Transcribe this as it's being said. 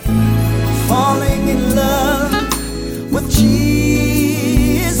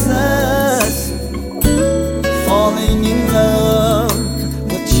Jesus, falling in love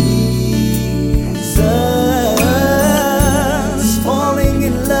with Jesus, falling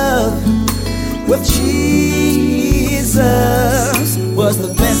in love with Jesus was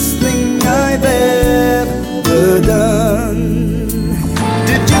the best thing I've ever done.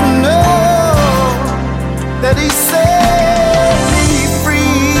 Did you know that He set me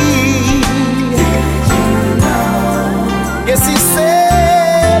free? Did you know? Yes, He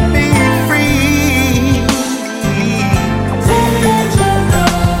set me free. Did you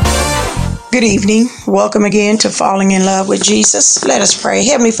know? Good evening. Welcome again to Falling in Love with Jesus. Let us pray.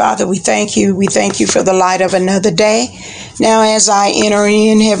 Heavenly Father, we thank you. We thank you for the light of another day. Now, as I enter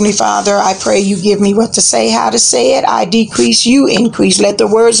in, Heavenly Father, I pray you give me what to say, how to say it. I decrease, you increase. Let the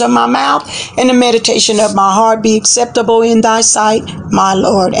words of my mouth and the meditation of my heart be acceptable in thy sight, my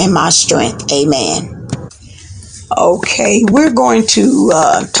Lord and my strength. Amen. Okay, we're going to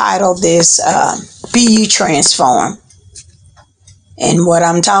title this, Be Ye Transformed. And what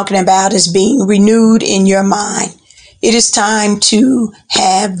I'm talking about is being renewed in your mind. It is time to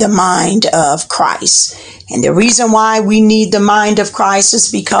have the mind of Christ. And the reason why we need the mind of Christ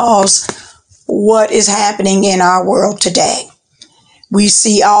is because what is happening in our world today. We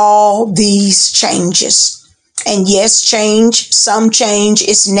see all these changes. And yes, some change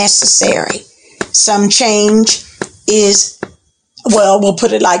is necessary. Some change is, well, we'll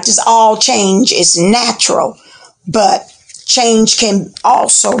put it like this, all change is natural, but change can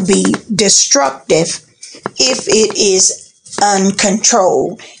also be destructive if it is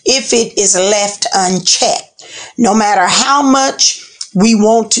uncontrolled, if it is left unchecked. No matter how much we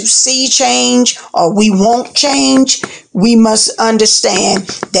want to see change or we won't change, we must understand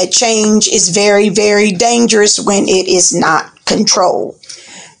that change is very, very dangerous when it is not controlled.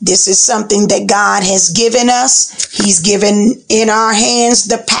 This is something that God has given us. He's given in our hands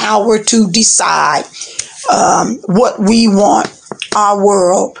the power to decide what we want our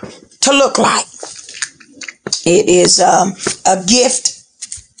world to look like. It is a gift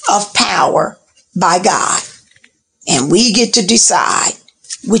of power by God. And we get to decide,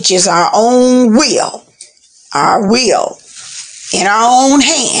 which is our own will in our own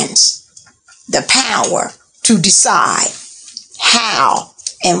hands, the power to decide how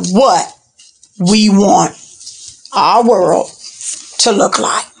and what we want our world to look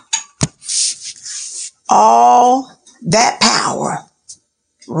like. All that power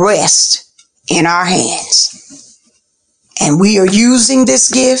rests in our hands. And we are using this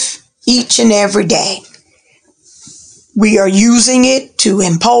gift each and every day. We are using it to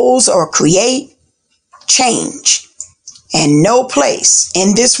impose or create change. And no place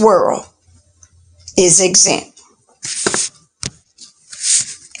in this world is exempt.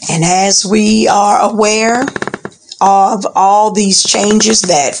 And as we are aware of all these changes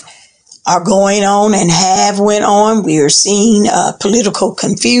that are going on and have went on, we are seeing political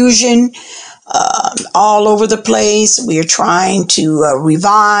confusion all over the place. We are trying to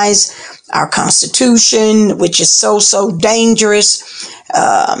revise our Constitution, which is so dangerous,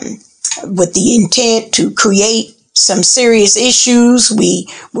 with the intent to create some serious issues.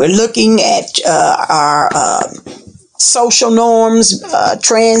 We're looking at our social norms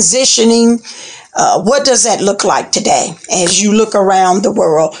transitioning. What does that look like today? As you look around the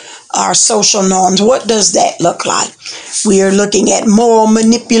world, our social norms, what does that look like? We are looking at moral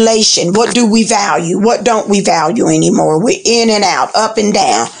manipulation. What do we value? What don't we value anymore? We're in and out, up and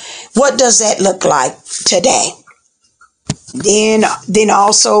down. What does that look like today? Then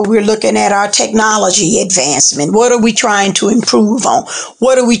also we're looking at our technology advancement. What are we trying to improve on?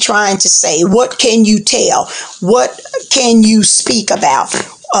 What are we trying to say? What can you tell? What can you speak about?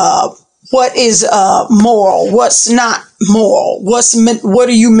 What is moral? What's not moral? What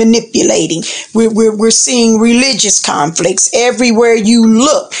are you manipulating? We're seeing religious conflicts everywhere you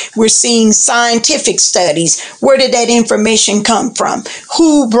look. We're seeing scientific studies. Where did that information come from?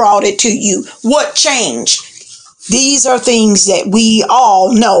 Who brought it to you? What changed? These are things that we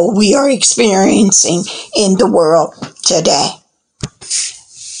all know we are experiencing in the world today.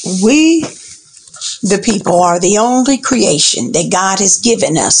 We, the people, are the only creation that God has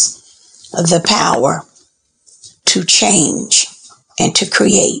given us the power to change and to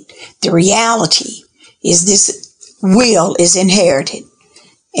create. The reality is this will is inherited.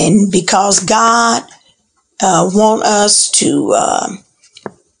 And because God wants us to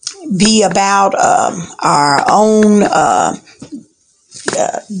be about our own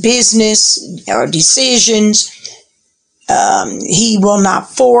business or decisions, He will not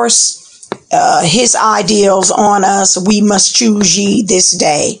force His ideals on us. We must choose ye this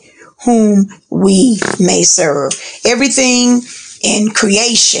day whom we may serve. Everything in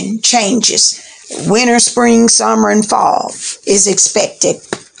creation changes. Winter, spring, summer, and fall is expected.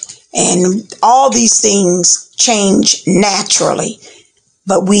 And all these things change naturally.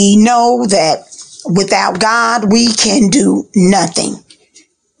 But we know that without God, we can do nothing.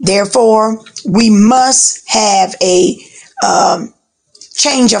 Therefore, we must have a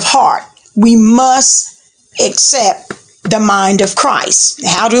change of heart. We must accept the mind of Christ.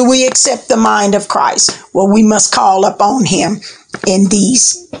 How do we accept the mind of Christ? Well, we must call upon him in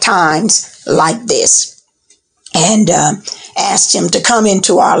these times like this and ask him to come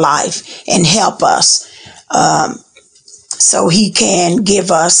into our life and help us so he can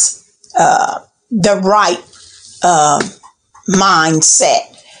give us the right mindset.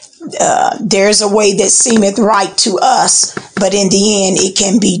 There's a way that seemeth right to us, but in the end it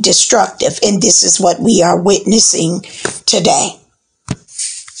can be destructive. And this is what we are witnessing today.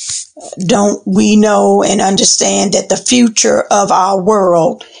 Don't we know and understand that the future of our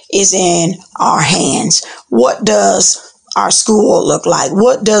world is in our hands? What does our school look like?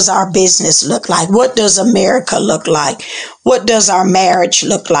 What does our business look like? What does America look like? What does our marriage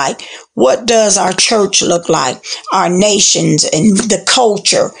look like? What does our church look like? Our nations and the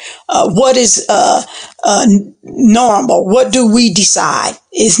culture. What is normal? What do we decide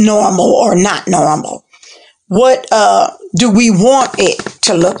is normal or not normal? What do we want it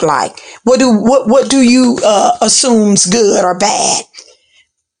to look like? What do you assume's good or bad?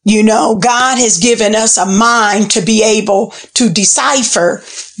 You know, God has given us a mind to be able to decipher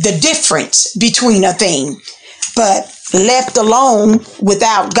the difference between a thing. But left alone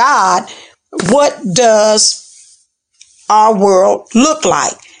without God, what does our world look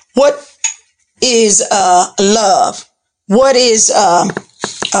like? What is love? What is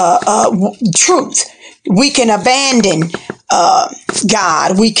truth? We can abandon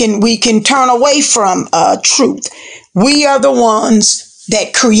God. We can turn away from truth. We are the ones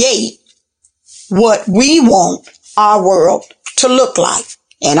that create what we want our world to look like.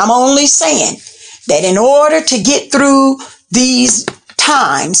 And I'm only saying that in order to get through these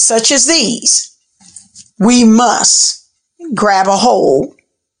times such as these, we must grab a hold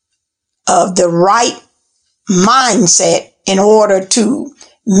of the right mindset in order to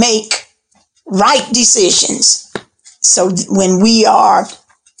make right decisions. So when we are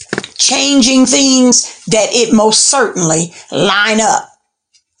changing things, that it most certainly line up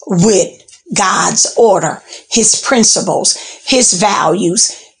with God's order, his principles, his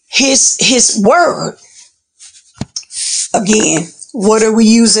values, his word. Again, what are we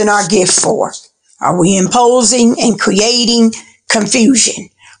using our gift for? Are we imposing and creating confusion?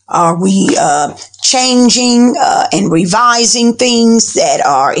 Are we changing and revising things that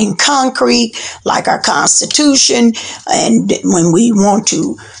are in concrete, like our Constitution? And when we want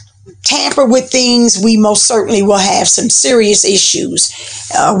to tamper with things, we most certainly will have some serious issues.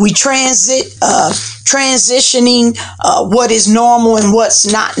 We transitioning what is normal and what's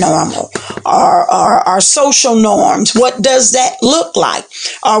not normal. Our social norms, what does that look like?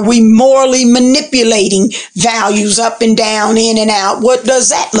 Are we morally manipulating values up and down, in and out? What does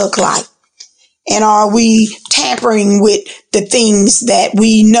that look like? And are we tampering with the things that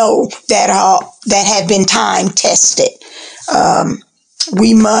we know that have been time tested?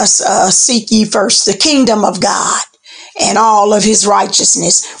 We must seek ye first the kingdom of God and all of his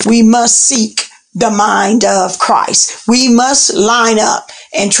righteousness. We must seek the mind of Christ. We must line up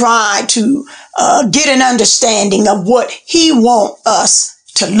and try to get an understanding of what he wants us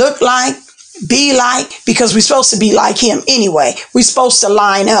to look like, be like, because we're supposed to be like him anyway. We're supposed to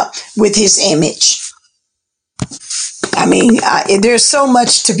line up with his image. I mean, there's so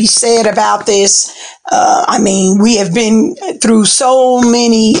much to be said about this. We have been through so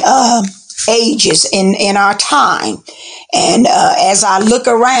many ages in our time. And as I look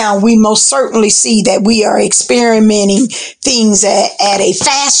around, we most certainly see that we are experimenting things at a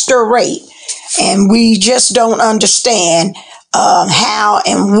faster rate. And we just don't understand how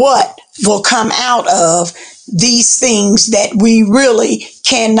and what will come out of these things that we really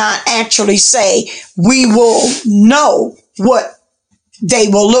cannot actually say. We will know what they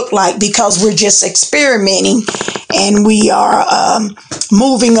will look like because we're just experimenting and we are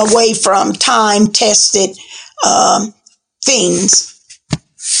moving away from time-tested things,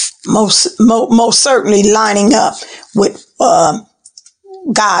 most certainly lining up with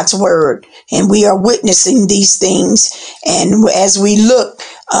God's word. And we are witnessing these things. And as we look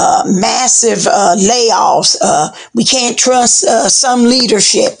massive layoffs. We can't trust some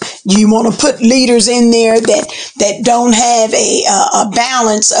leadership. You want to put leaders in there that don't have a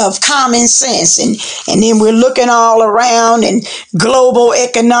balance of common sense, and then we're looking all around and global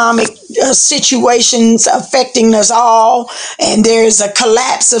economic situations affecting us all, and there's a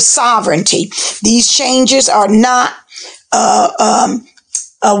collapse of sovereignty. These changes are not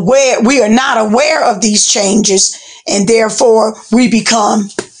aware. We are not aware of these changes, and therefore we become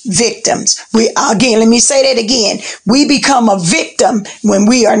victims. Let me say that again. We become a victim when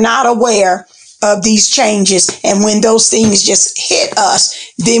we are not aware of these changes, and when those things just hit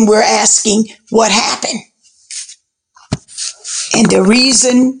us, then we're asking what happened. And the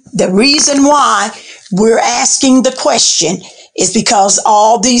reason why we're asking the question is because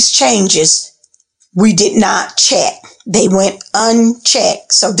all these changes we did not check. They went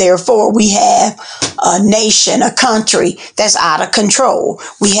unchecked. So therefore we have a nation, a country that's out of control.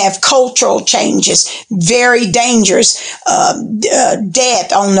 We have cultural changes, very dangerous,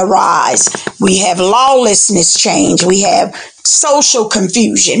 death on the rise. We have lawlessness change. We have social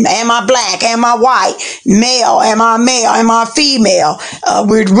confusion. Am I black? Am I white? Male? Am I male? Am I female?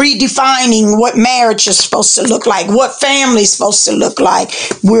 We're redefining what marriage is supposed to look like, what family is supposed to look like.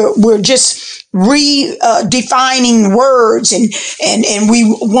 We're just redefining words, and we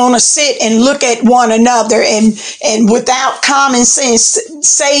want to sit and look at one another and without common sense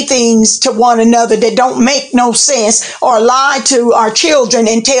say things to one another that don't make no sense, or lie to our children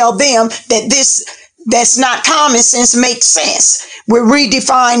and tell them that that's not common sense makes sense. We're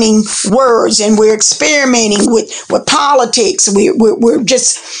redefining words, and we're experimenting with politics. We're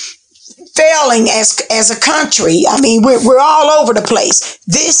just failing as a country. I mean, we're all over the place.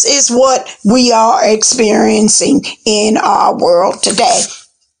 This is what we are experiencing in our world today.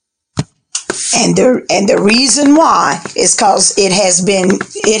 And the reason why is because it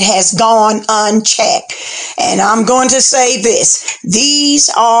has gone unchecked. And I'm going to say this: these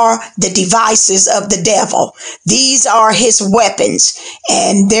are the devices of the devil. These are his weapons.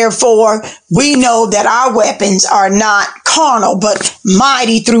 And therefore, we know that our weapons are not carnal, but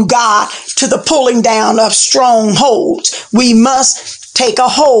mighty through God to the pulling down of strongholds. We must take a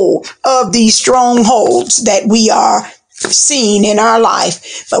hold of these strongholds that we are seen in our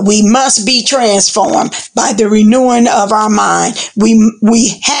life, but we must be transformed by the renewing of our mind.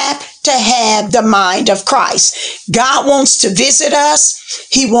 We have to have the mind of Christ. God wants to visit us.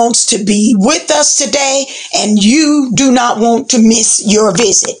 He wants to be with us today, and you do not want to miss your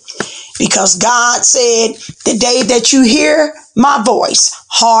visit, because God said, the day that you hear my voice,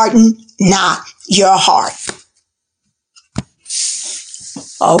 harden not your heart.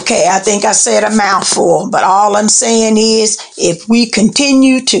 Okay, I think I said a mouthful, but all I'm saying is, if we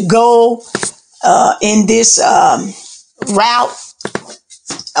continue to go in this route,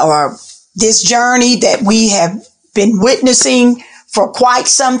 or this journey that we have been witnessing for quite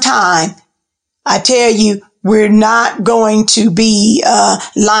some time, I tell you, we're not going to be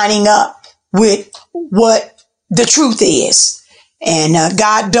lining up with what the truth is. And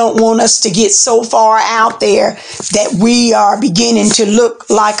God don't want us to get so far out there that we are beginning to look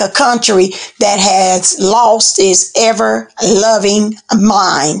like a country that has lost its ever-loving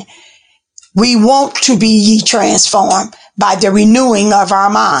mind. We want to be ye transformed by the renewing of our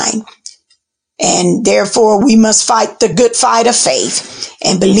mind. And therefore, we must fight the good fight of faith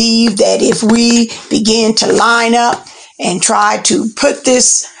and believe that if we begin to line up and try to put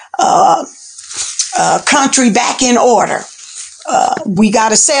this country back in order, we got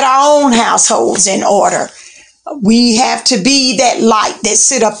to set our own households in order. We have to be that light that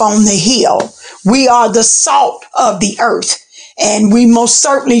sit up on the hill. We are the salt of the earth, and we most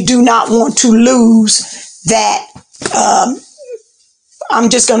certainly do not want to lose that. I'm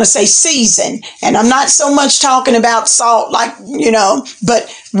just going to say season. And I'm not so much talking about salt,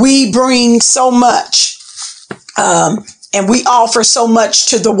 but we bring so much, and we offer so much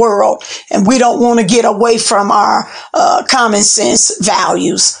to the world, and we don't want to get away from our common sense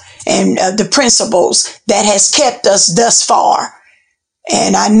values and the principles that has kept us thus far.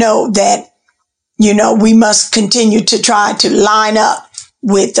 And I know that, we must continue to try to line up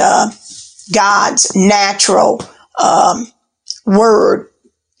with God's natural word,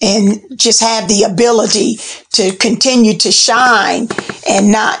 and just have the ability to continue to shine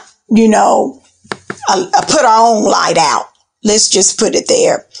and not, put our own light out. Let's just put it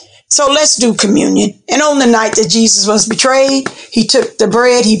there. So let's do communion. And on the night that Jesus was betrayed, he took the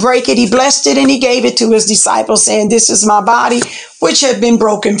bread, he broke it, he blessed it, and he gave it to his disciples, saying, "This is my body, which have been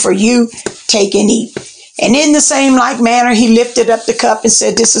broken for you. Take and eat." And in the same like manner, he lifted up the cup and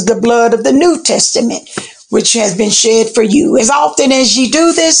said, "This is the blood of the New Testament, which has been shed for you. As often as ye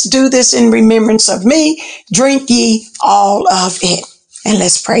do this in remembrance of me. Drink ye all of it. And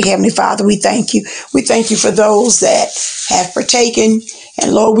let's pray. Heavenly Father, we thank you. We thank you for those that have partaken.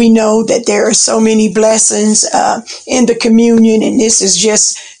 And Lord, we know that there are so many blessings in the communion, and this is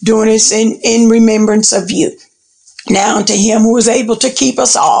just doing this in remembrance of you. Now unto him who is able to keep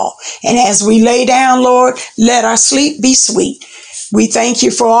us all. And as we lay down, Lord, let our sleep be sweet. We thank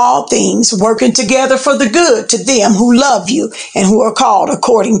you for all things working together for the good to them who love you and who are called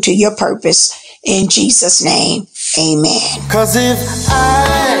according to your purpose. In Jesus' name, amen. 'Cause if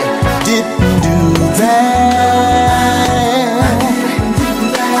I didn't do that,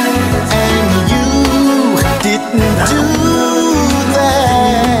 and you didn't do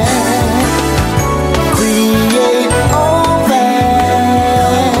that, create all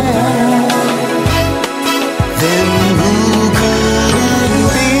that, then who could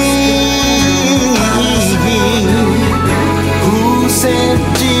it be? Who sent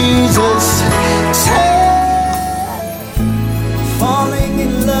Jesus? Falling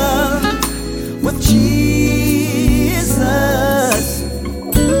in love with Jesus.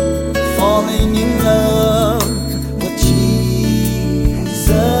 Falling in love with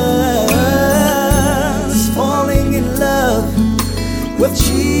Jesus. Falling in love with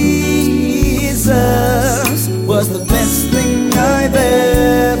Jesus.